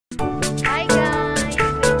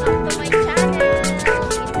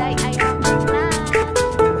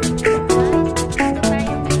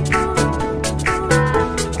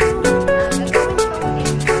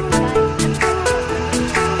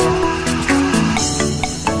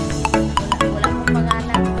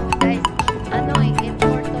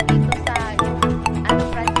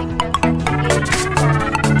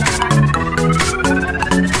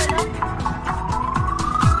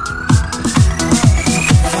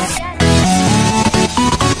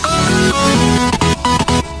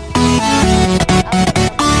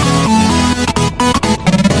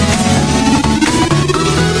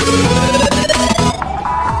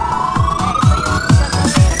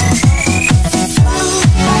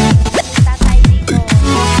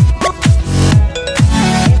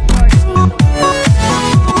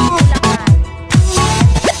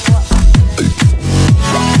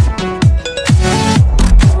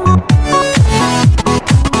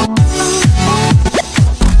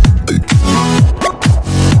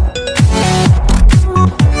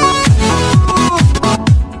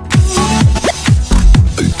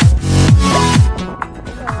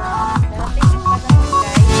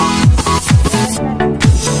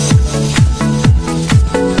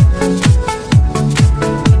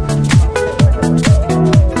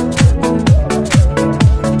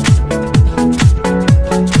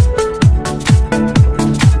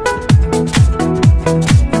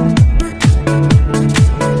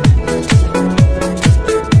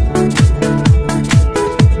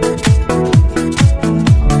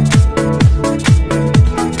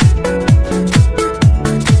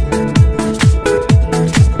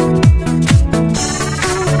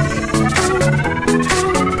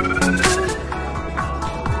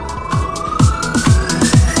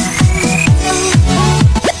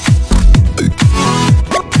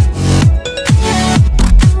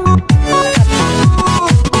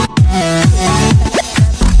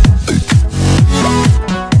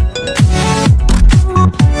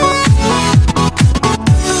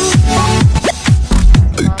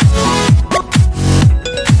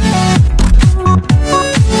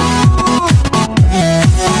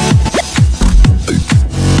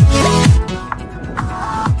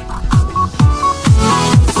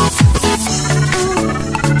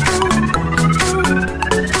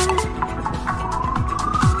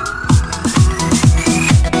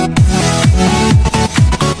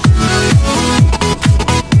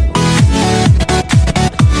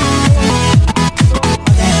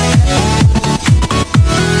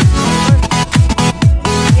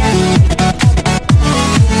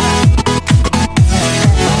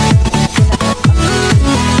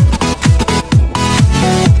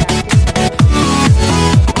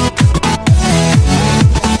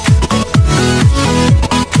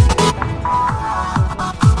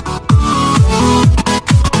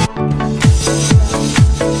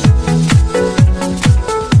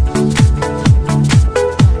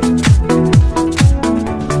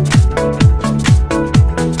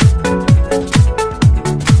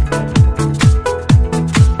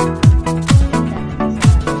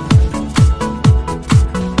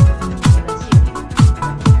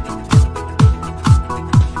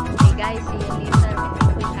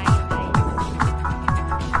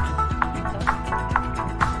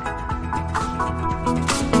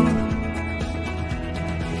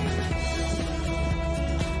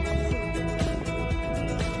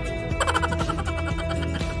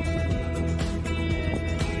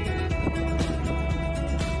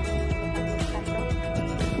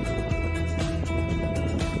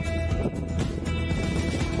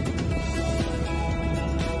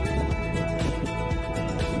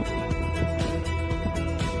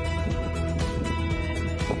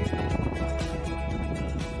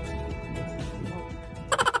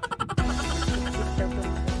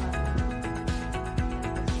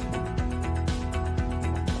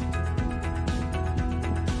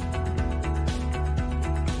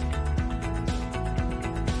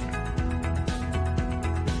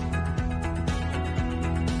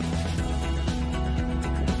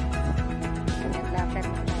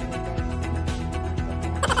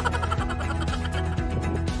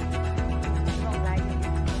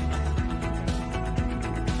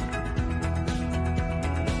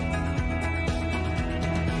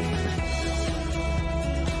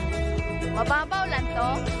Mababaw lang to.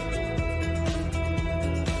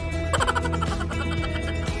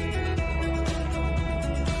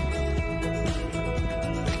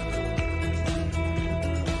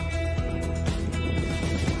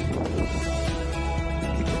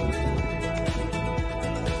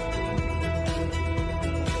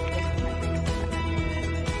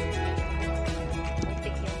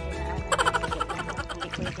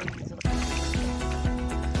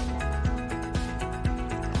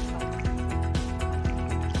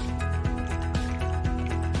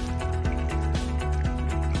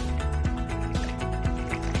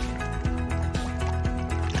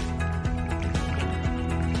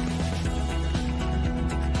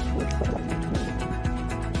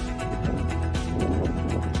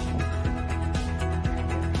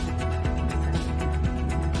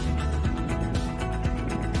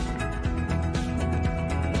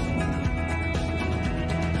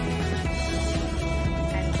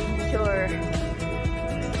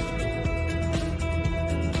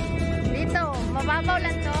 Dito, mababaw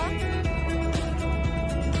lang to.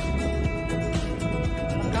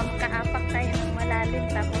 Baka makaapak tayo ng malalim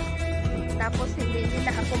tapos hindi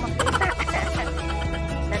nila ako makita.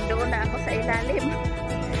 Nandoon na ako sa ilalim.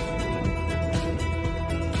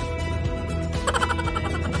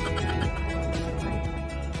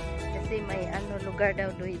 Kasi may lugar daw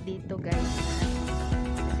dito guys.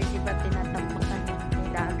 Kasi diba tinatampakan ng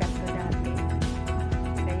dagat ko dati.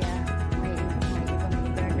 Kaya may ibang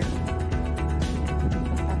lugar daw.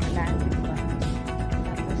 Baka malalim pa.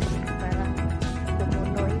 Tapos parang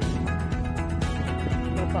tumunoy.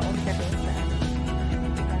 Babaon ka doon sa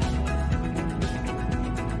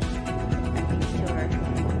picture.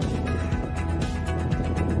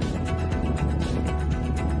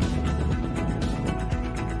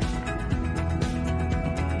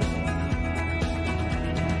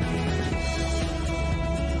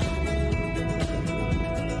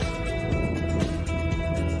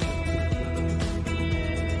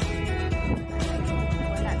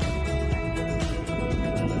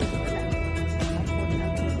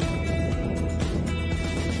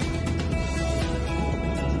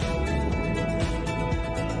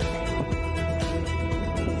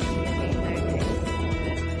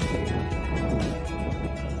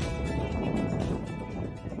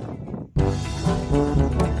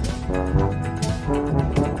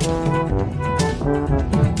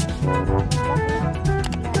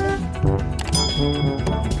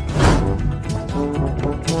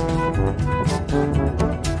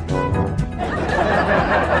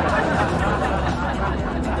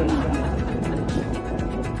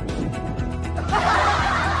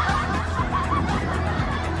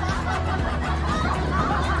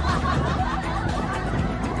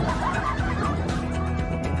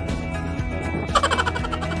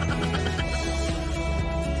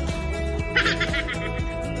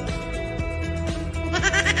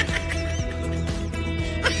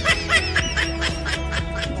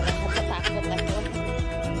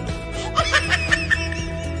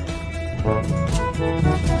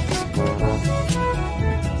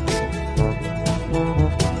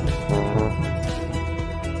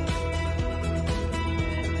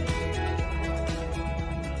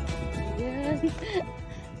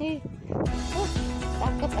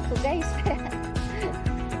 Takot ako guys.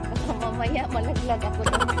 Baka mamaya malaglag ako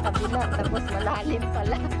doon sa kabila tapos malalim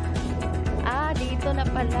pala. Ah, dito na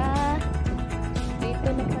pala. Dito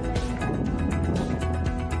na pala yun.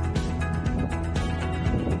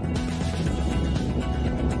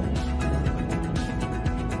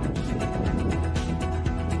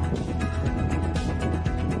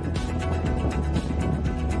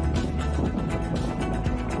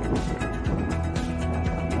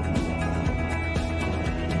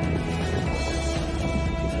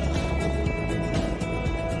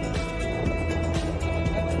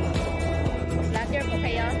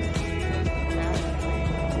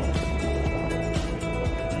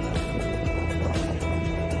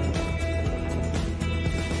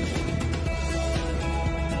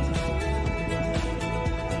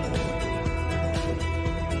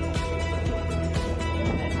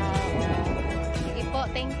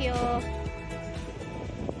 Thank you.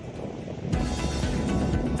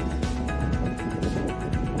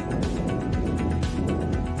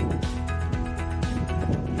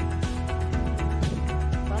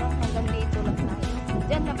 Parang hanggang dito lang tayo.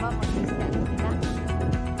 Diyan na ba mag-isla sila?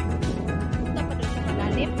 Punta pa doon sa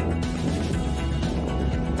malalim?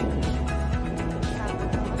 Tapos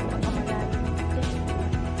naman baka malalim dito.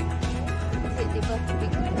 Kasi diba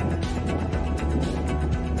big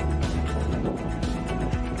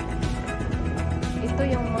ito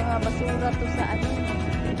yung mga basura to sa ano.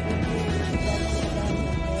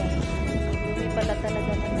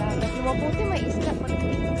 Mabuti may isda pa rin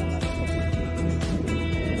dito.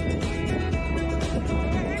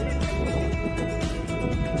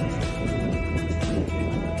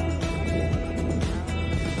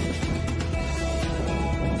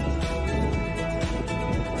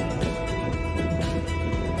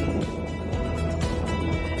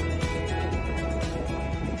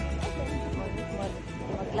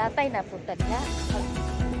 Maglatay na punta niya.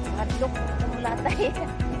 Madlok ng latay.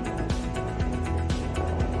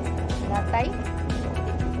 Latay.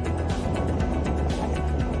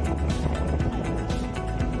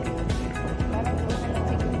 Parang doon na lang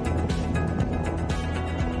siguro.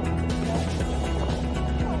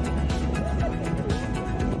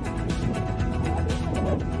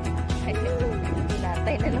 Ay,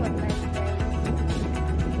 latay na naman tayo.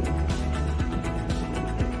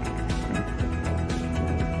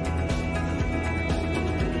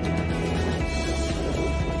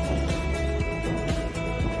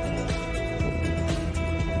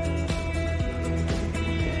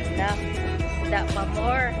 Isda pa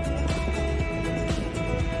more.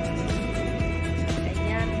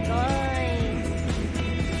 Ayan guys.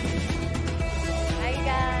 Hi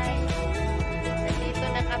guys. Nandito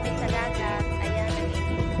na kami sa dagat. Ayan,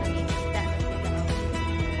 nangingisda na sila.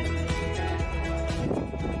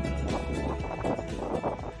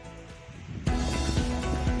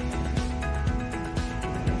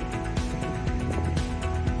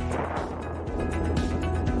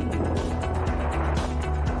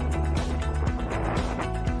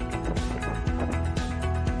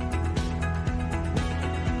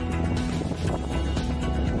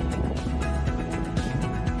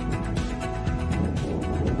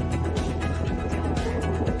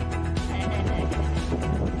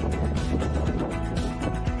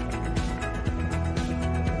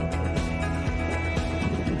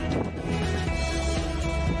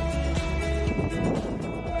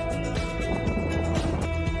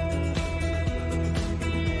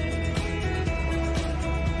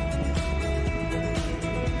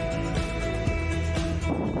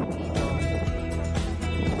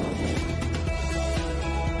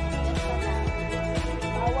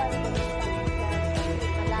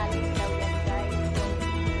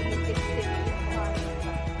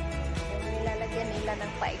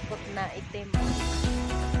 Ng paikot na itim.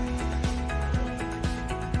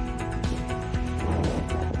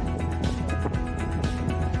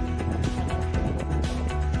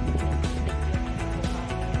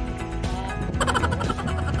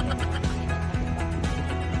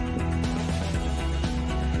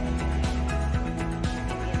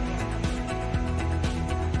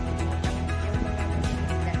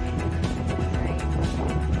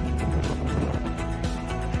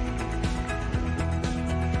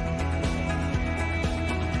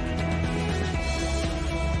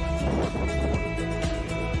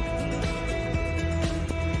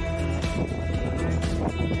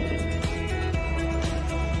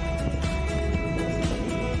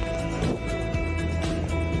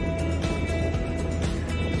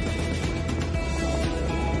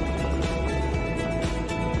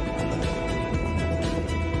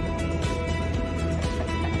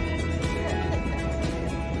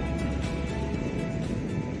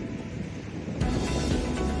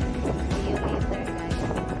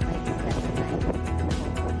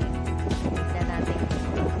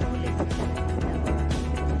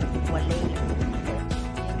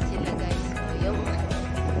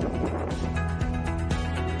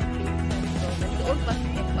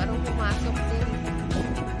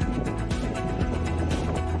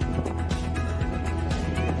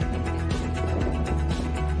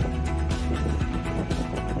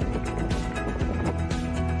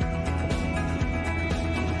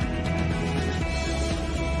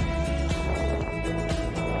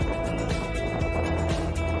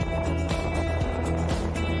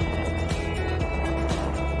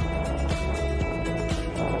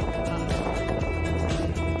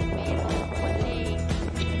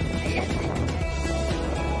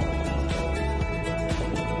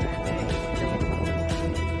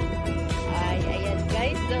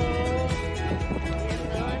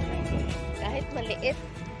 maliit.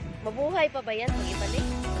 Mabuhay pa ba yan pag ibalik?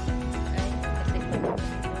 Ay, kasi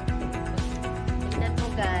tingnan mo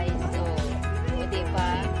guys. So, o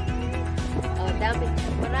diba? O, dami.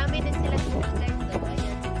 Marami din sila kuha guys. So,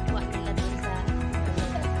 ayan, kuha nila dun sa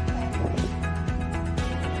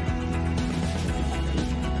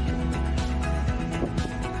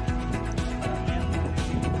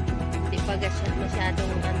hindi pa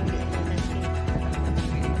masyadong ano dito natin.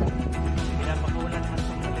 Pinapakulan man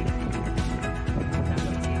kung mali.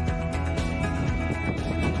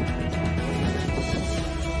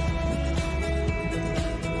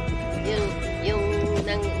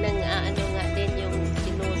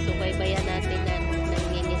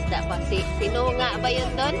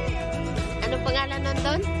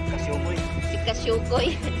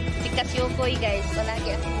 Kasyukoy. Si Kasyukoy guys,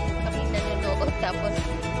 palagi kami nanonood. Tapos,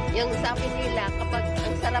 yung sabi nila, kapag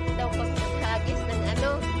ang sarap daw paghagis ng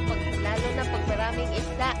lalo na pag maraming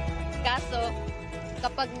isda. Kaso,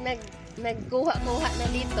 kapag nagkuha-kuha na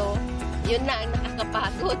dito, yun na ang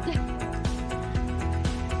nakakapagod.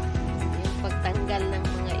 Yung pagtanggal ng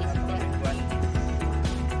mga isda.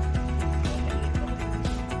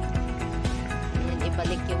 Yan,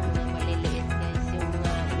 ibalik yung mga maliliit guys, yung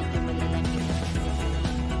mga medyo malalaki.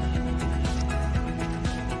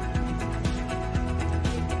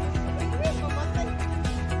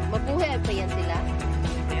 Mabuhay pa yan sila?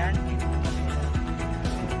 Yan.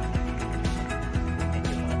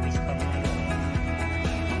 Medyo mga pispan na yun.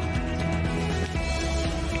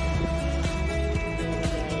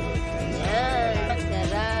 Yan,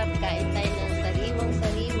 sarap. Kain tayo ng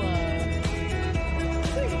sariwang-sariwa.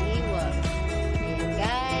 Sariwa. Ayan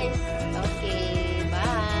guys. Okay,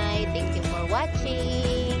 bye. Thank you for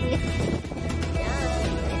watching.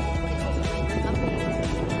 Yan. Kumain na kami.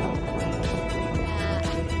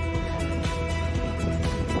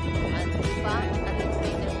 Diba?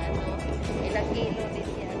 Nakalimpoy ng ilang kilo din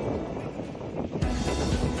yan.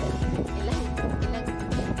 Ilang kilo.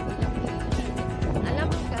 Alam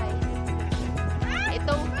mo guys,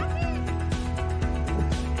 itong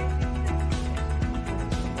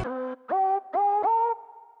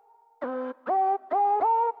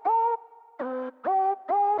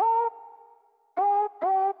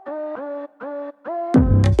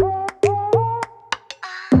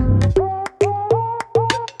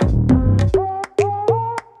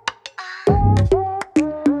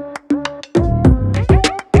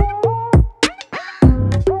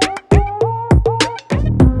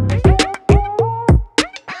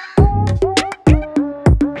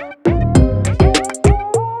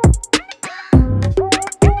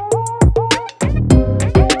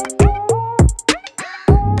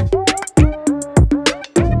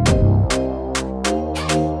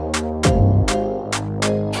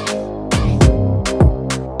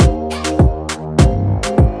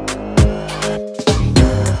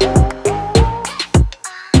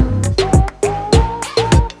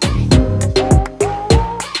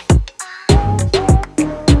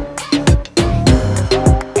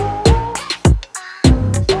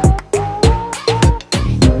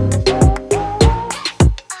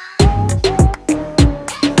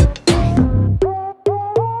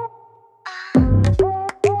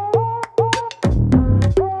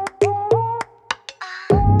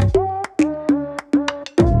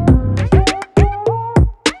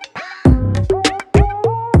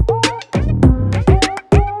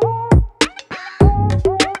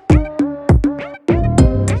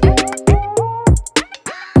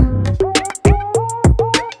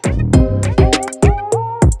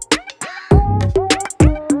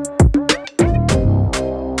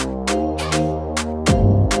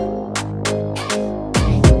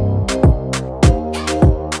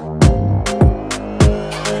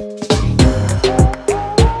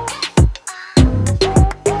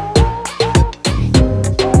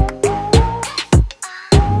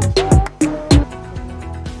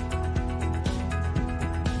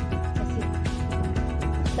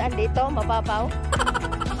saan dito? Mababaw?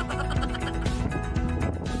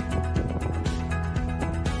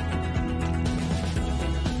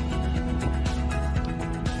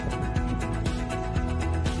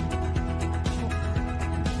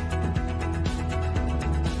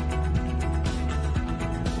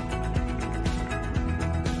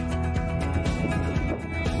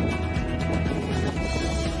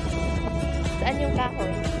 Saan yung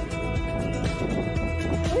kahoy?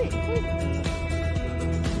 Uy, uy.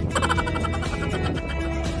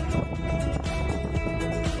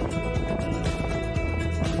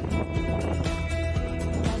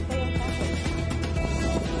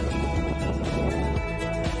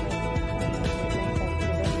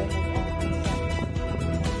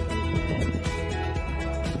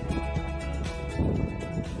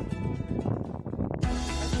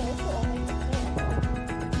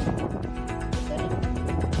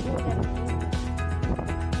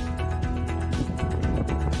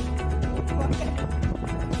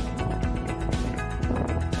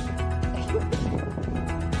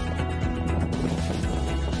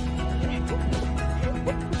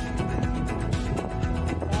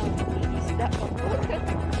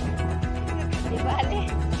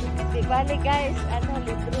 Di bali guys,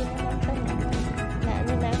 libre naman ito na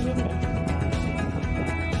namin eh.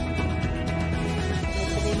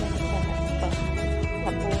 Libre naman ito na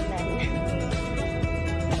paghapunan.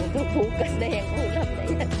 Hanggang bukas na yung ulam na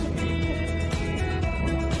yan.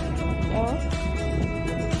 Oh.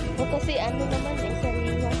 O kasi naman eh.